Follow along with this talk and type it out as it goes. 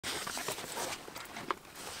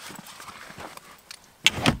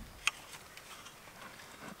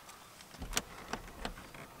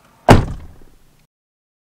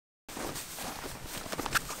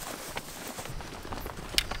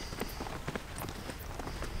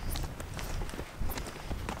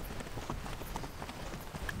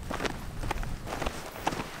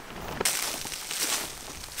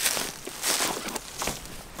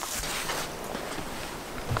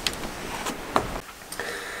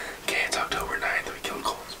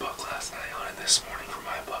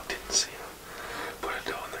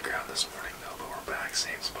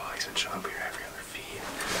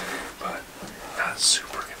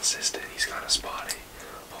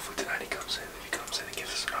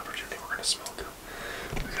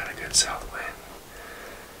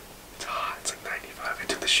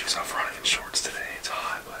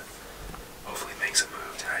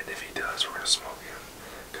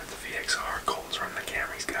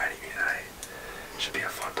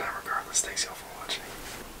guys, thanks y'all for watching.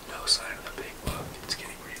 No sign of the big buck. It's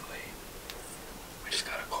getting really late. We just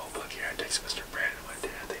got a call back here. I texted Mr. Brand and my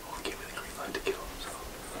dad. They both gave me the green light to kill him, so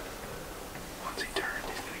once he turned,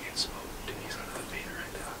 he's gonna get smoked. Dude, he's under the feeder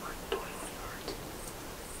right now, like 21 yards.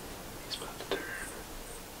 He's about to turn.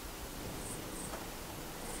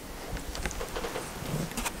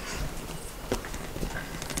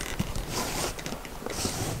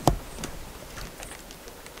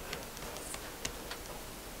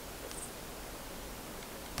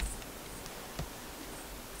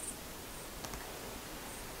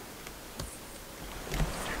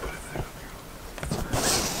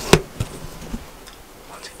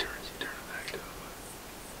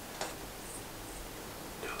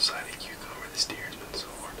 Siding cucumber, this deer's been so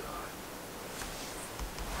hard to hunt.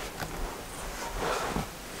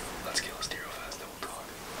 Let's kill this deer real fast, then we'll talk.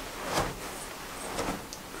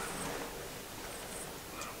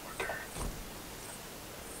 A little more turn.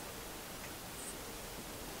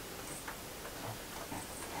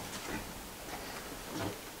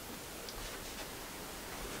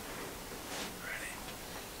 Ready?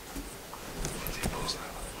 Once he pulls that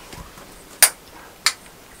one more.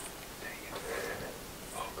 Dang it.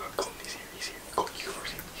 Oh god, Colton, he's here, he's here. Colton, you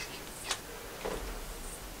first, he's here.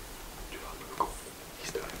 Do not move, Colton.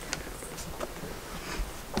 He's dying right now.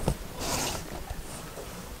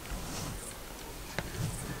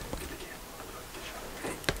 Get the camera on, get shot.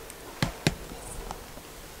 Ready?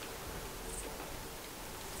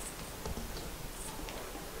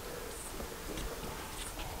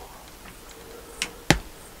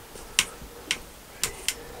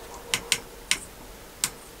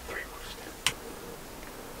 Three more steps.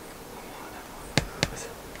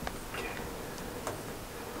 Okay.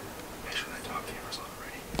 Make sure that top camera's on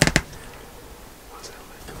already. Once that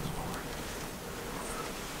light goes forward.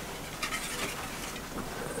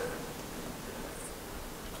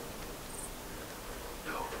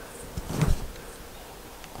 No.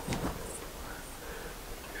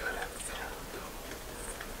 Good. Go.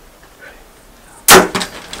 Ready?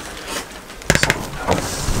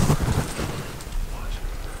 Watch.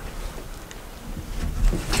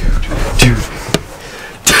 Dude.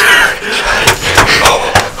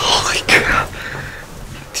 Holy crap.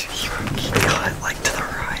 Dude, he got it like to the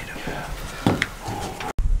right. Yeah.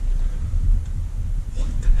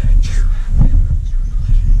 What the heck?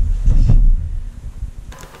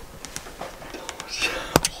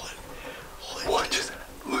 What just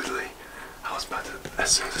happened? Literally, I was about to,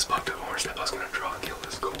 as soon as this buck took a horn step, I was going to draw and kill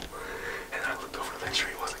this goal. And I looked over to make sure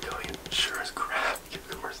he wasn't going, and sure as crap, he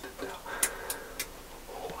took a horn step down.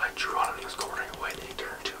 Oh, I drew on him, he was quartering away, then he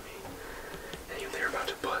turned to me. And they were about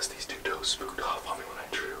to bust. These two does spooked off on me when I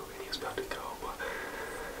drew, and he was about to go, but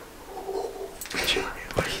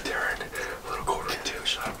he turned, a little quarter too,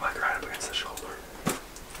 shot him like right up against the shoulder.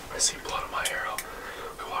 I see blood on my arrow.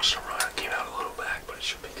 We watched him run, it came out a little back, but it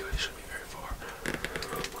should be good, it shouldn't be very far.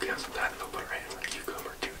 We'll give him some time to put it right in the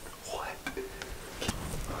cucumber, dude. What?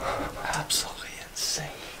 Absolutely insane,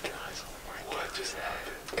 guys. Oh my god. What just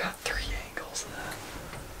happened? Got 3 angles of that.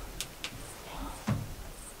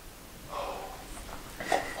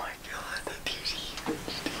 Oh my god, that dude's huge,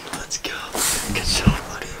 dude. Let's go. Good shot,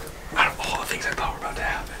 buddy. Out of all the things I thought were about to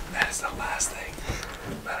happen, that is the last thing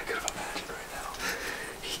that I could have imagined right now.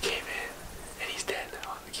 He came in, and he's dead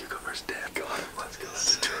now. The cucumber's dead. God, let's go.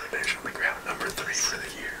 That's a 200 finish on the ground. Number 3 for the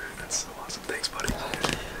year. That's so awesome. Thanks, buddy.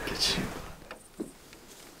 Good shoot.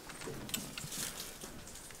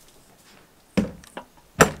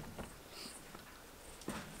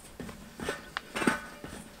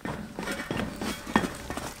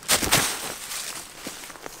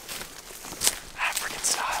 African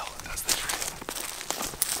style. That's the trick.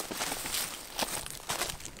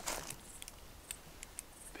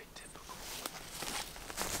 Big typical.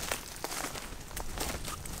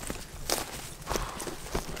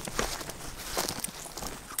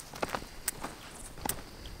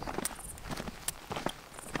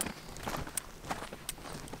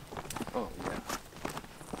 Oh, yeah.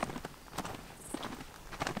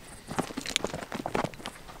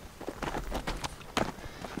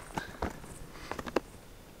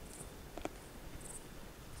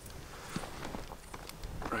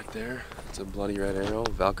 Right there, it's a bloody red arrow,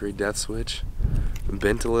 Valkyrie death switch.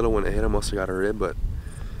 Bent a little when it hit him, must have got a rib, but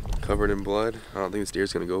covered in blood. I don't think this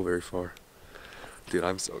deer's gonna go very far. Dude,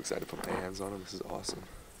 I'm so excited to put my hands on him. This is awesome.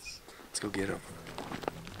 Let's go get him.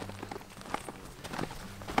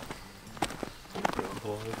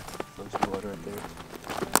 There's blood right there.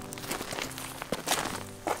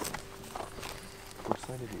 Which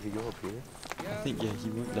side did he go up here? I think, yeah, he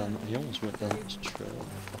went down, he almost went down this trail.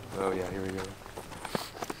 Oh yeah, here we go.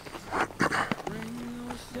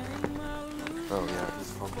 Oh yeah,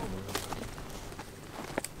 he's pumping.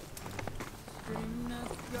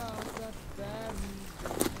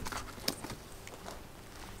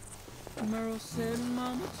 Merle said,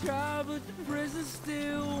 Mama tried, but the prison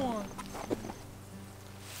still won.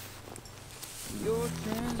 Your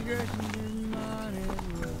transgression is mine as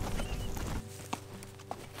well.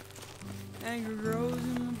 Anger grows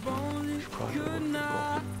in my bones, and you could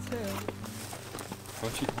not tell.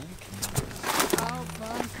 What you think? I'll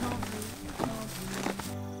find comfort in company.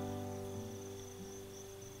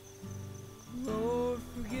 Lord,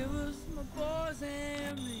 forgive us, my boys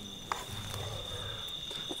and me.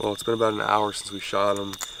 Well, it's been about an hour since we shot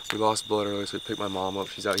him. We lost blood earlier, so we picked my mom up.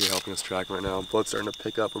 She's out here helping us track him right now. Blood's starting to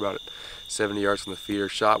pick up. We're about 70 yards from the feeder.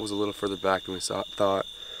 Shot was a little further back than we thought, but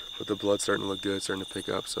the blood's starting to look good, starting to pick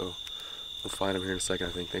up. So we'll find him here in a second, I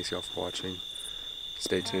think. Thanks y'all for watching.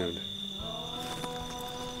 Stay tuned.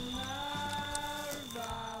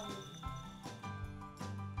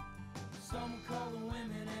 Some call the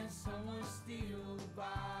women and some will steal the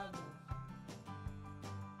Bible.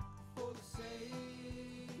 For the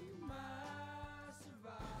sake my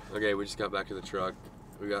survival. Okay, we just got back to the truck.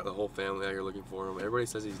 We got the whole family out here looking for him. Everybody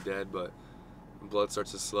says he's dead, but when blood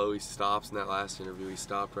starts to slow, he stops. In that last interview, he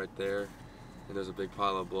stopped right there, and there's a big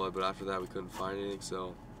pile of blood, but after that we couldn't find anything,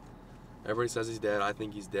 so everybody says he's dead. I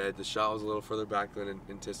think he's dead. The shot was a little further back than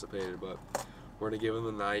anticipated, but we're going to give him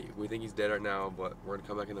the night. We think he's dead right now, but we're going to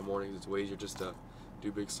come back in the morning because it's way easier just to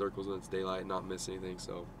do big circles when it's daylight and not miss anything.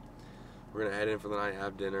 So we're going to head in for the night,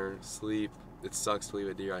 have dinner, sleep. It sucks to leave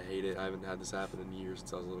a deer. I hate it. I haven't had this happen in years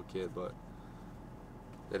since I was a little kid, but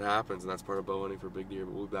it happens, and that's part of bow hunting for big deer.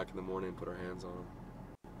 But we'll be back in the morning and put our hands on them.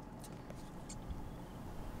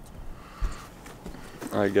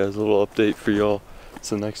 Alright guys, a little update for y'all. It's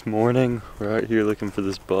the next morning. We're out here looking for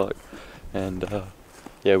this buck, and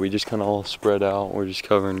yeah, we just kind of all spread out. We're just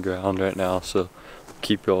covering ground right now, so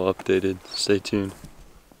keep y'all updated. Stay tuned.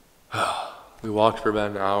 We walked for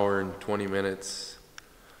about an hour and 20 minutes.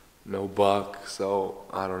 No buck, so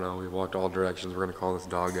I don't know. We walked all directions. We're gonna call this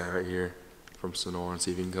dog guy right here from Sonora and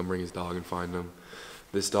see if he can come bring his dog and find him.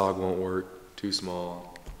 This dog won't work. Too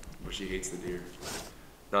small, but she hates the deer.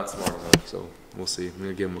 Not smart enough, so we'll see. I'm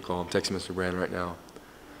gonna give him a call. I'm texting Mr. Brand right now.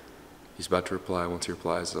 He's about to reply. Once he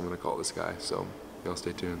replies, I'm gonna call this guy, so y'all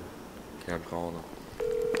stay tuned. Okay, I'm calling him.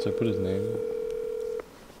 Should I put his name in?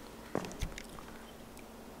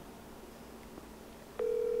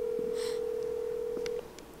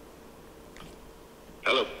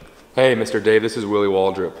 Hello. Hey, Mr. Dave, this is Willie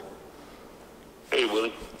Waldrop. Hey,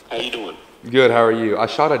 Willie. How you doing? Good, how are you? I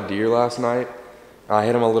shot a deer last night. I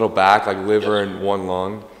hit him a little back, like liver and one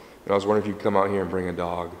lung. And I was wondering if you could come out here and bring a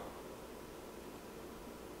dog.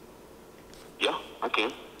 Yeah, I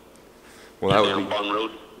can. Well, that would Down be... Barn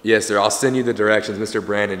Road. Yes, sir. I'll send you the directions. Mr.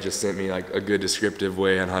 Brandon just sent me like a good descriptive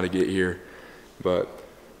way on how to get here. But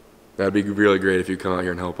that'd be really great if you come out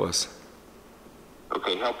here and help us.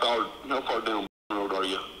 Okay, how far down Barn Road are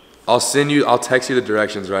you? I'll text you the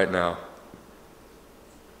directions right now.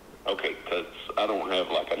 Okay, 'cause I don't have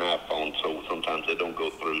like an iPhone, so sometimes they don't go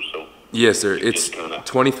through, so. Yes, sir. You It's just kinda...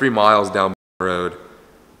 23 miles down the road,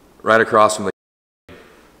 right across from the...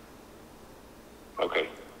 Okay.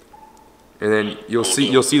 And then you'll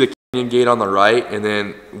see the canyon gate on the right, and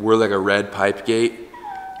then we're like a red pipe gate.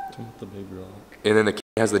 The big rock. And then the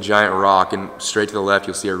canyon has the giant rock, and straight to the left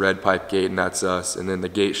you'll see a red pipe gate, and that's us. And then the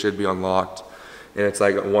gate should be unlocked, and it's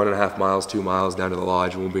like 1.5 miles, 2 miles down to the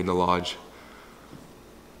lodge. We'll be in the lodge.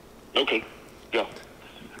 Okay, yeah.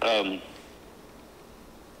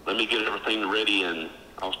 Let me get everything ready and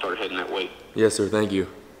I'll start heading that way. Yes, sir. Thank you.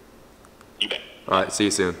 You bet. All right. See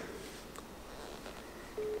you soon.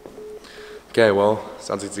 Okay. Well,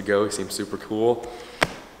 sounds like it's a go. He seems super cool.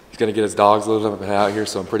 He's gonna get his dogs loaded up and out here,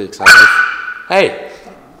 so I'm pretty excited. Hey.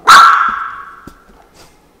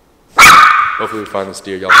 Hopefully we find this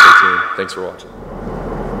deer. Y'all stay tuned. Thanks for watching.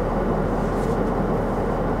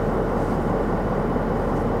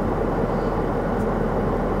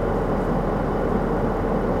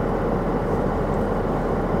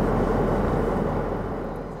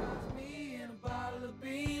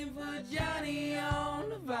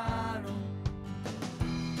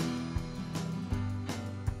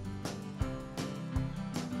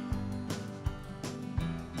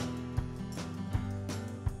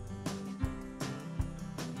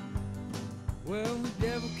 Well, the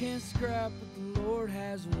devil can't scrap, but the Lord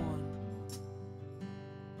has won.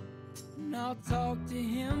 And I'll talk to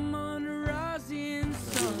him under rising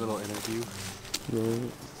sun. Do a little interview.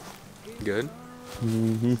 Right. Good.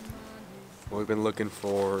 Mm-hmm. What we've been looking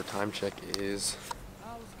for, time check is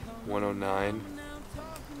 1:09.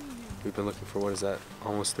 We've been looking for, what is that,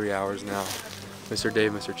 almost 3 hours now. Mr.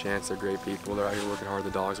 Dave, Mr. Chance, they're great people. They're out here working hard.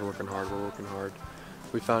 The dogs are working hard. We're working hard.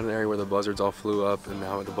 We found an area where the buzzards all flew up, and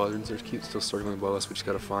now the buzzards are still circling above us. We just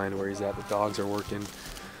got to find where he's at. The dogs are working.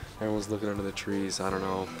 Everyone's looking under the trees. I don't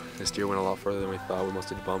know. This deer went a lot further than we thought. We must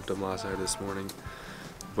have bumped him last night or this morning.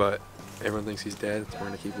 But everyone thinks he's dead. We're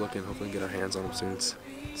going to keep looking. Hopefully we can get our hands on him soon. This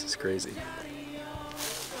is crazy.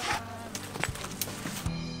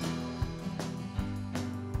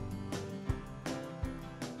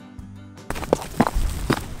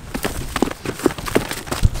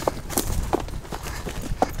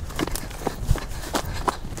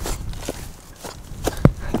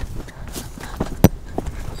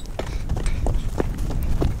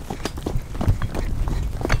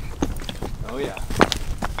 Oh yeah.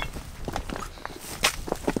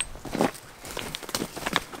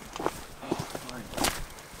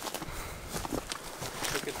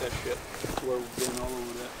 Look at that shit. Where we've been all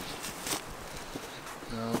over that.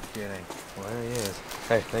 No kidding. Well, there he is.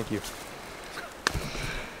 Hey, thank you.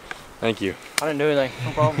 Thank you. I didn't do anything.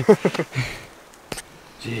 No problem.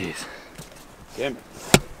 Jeez. Damn it.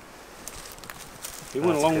 He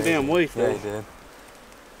went a long damn way for Yeah, it. he did.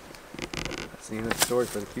 That's the end of the story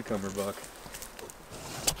for the cucumber buck.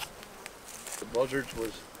 The buzzards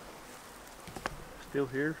was still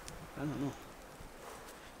here. I don't know.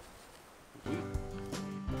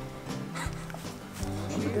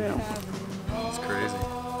 Damn. It's crazy.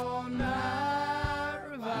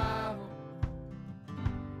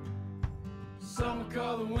 Some will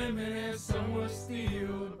call the women and some will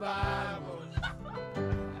steal the Bible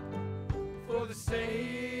for the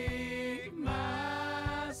sake of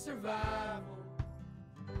my survival.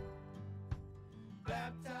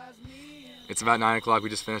 Baptize me. It's about 9 o'clock. We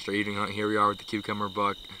just finished our evening hunt. Here we are with the cucumber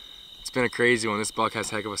buck. It's been a crazy one. This buck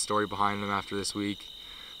has a heck of a story behind him after this week.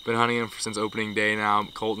 Been hunting him since opening day now.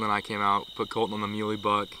 Colton and I came out, put Colton on the muley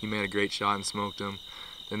buck. He made a great shot and smoked him.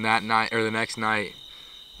 Then that night, or the next night,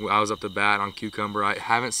 I was up to bat on cucumber. I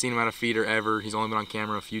haven't seen him at a feeder ever. He's only been on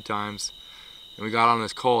camera a few times. And we got on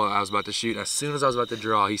this coal I was about to shoot. And as soon as I was about to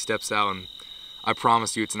draw, he steps out, and I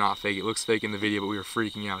promise you it's not fake. It looks fake in the video, but we were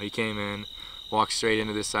freaking out. He came in, walked straight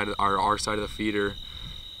into this side of our side of the feeder,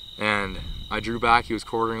 and I drew back. He was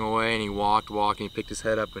quartering away, and he walked, and he picked his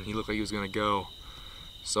head up, and he looked like he was gonna go.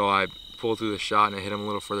 So I pulled through the shot, and I hit him a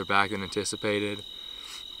little further back than anticipated.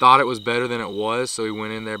 Thought it was better than it was, so we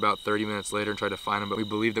went in there about 30 minutes later and tried to find him, but we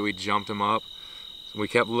believed that we jumped him up. So we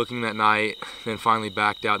kept looking that night, then finally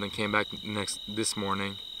backed out, and then came back this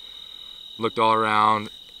morning. Looked all around,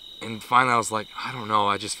 and finally I was like, I don't know,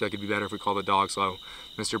 I just feel like it'd be better if we called the dog. So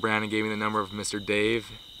Mr. Brandon gave me the number of Mr.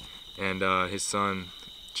 Dave and his son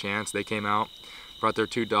Chance. They came out, brought their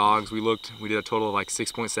 2 dogs. We did a total of like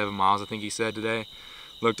 6.7 miles, I think he said today.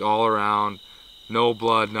 Looked all around. No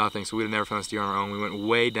blood, nothing, so we'd have never found this deer on our own. We went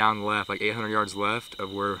way down the left, like 800 yards left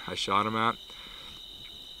of where I shot him at.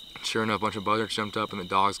 Sure enough, a bunch of buzzards jumped up, and the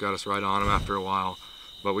dogs got us right on him after a while.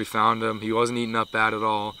 But we found him. He wasn't eating up bad at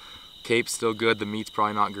all. Cape's still good. The meat's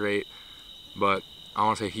probably not great. But I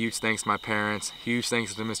want to say huge thanks to my parents. Huge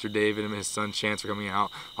thanks to Mr. David and his son Chance for coming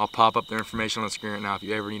out. I'll pop up their information on the screen right now. If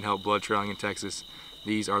you ever need help blood trailing in Texas,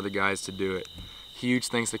 these are the guys to do it. Huge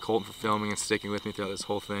thanks to Colton for filming and sticking with me throughout this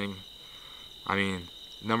whole thing. I mean,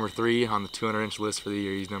 number 3 on the 200-inch list for the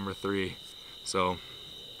year. He's number 3. So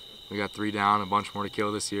we got 3 down, a bunch more to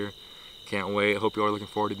kill this year. Can't wait. I hope you all are looking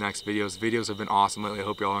forward to the next videos. Videos have been awesome lately. I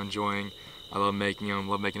hope you all are enjoying. I love making them.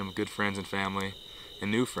 Love making them with good friends and family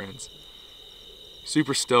and new friends.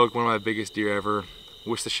 Super stoked. One of my biggest deer ever.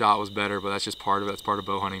 Wish the shot was better, but that's just part of it. That's part of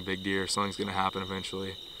bow hunting big deer. Something's going to happen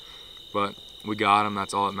eventually. But we got him.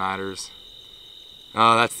 That's all that matters.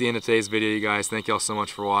 That's the end of today's video, you guys. Thank y'all so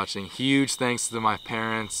much for watching. Huge thanks to my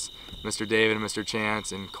parents, Mr. David and Mr.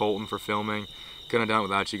 Chance, and Colton for filming. Couldn't have done it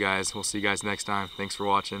without you guys. We'll see you guys next time. Thanks for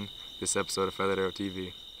watching this episode of Feathered Arrow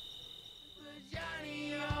TV.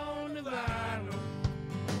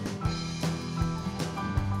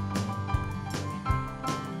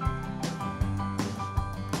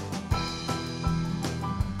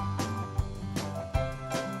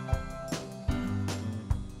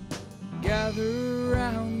 Gather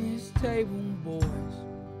around this table, boys.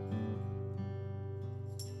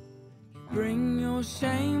 Bring your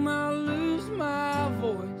shame, I'll lose my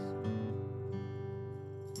voice.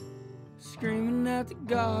 Screaming at the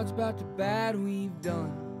gods about the bad we've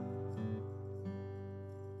done.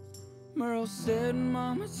 Merle said,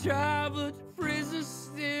 Mama tried, but the prison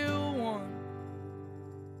still won.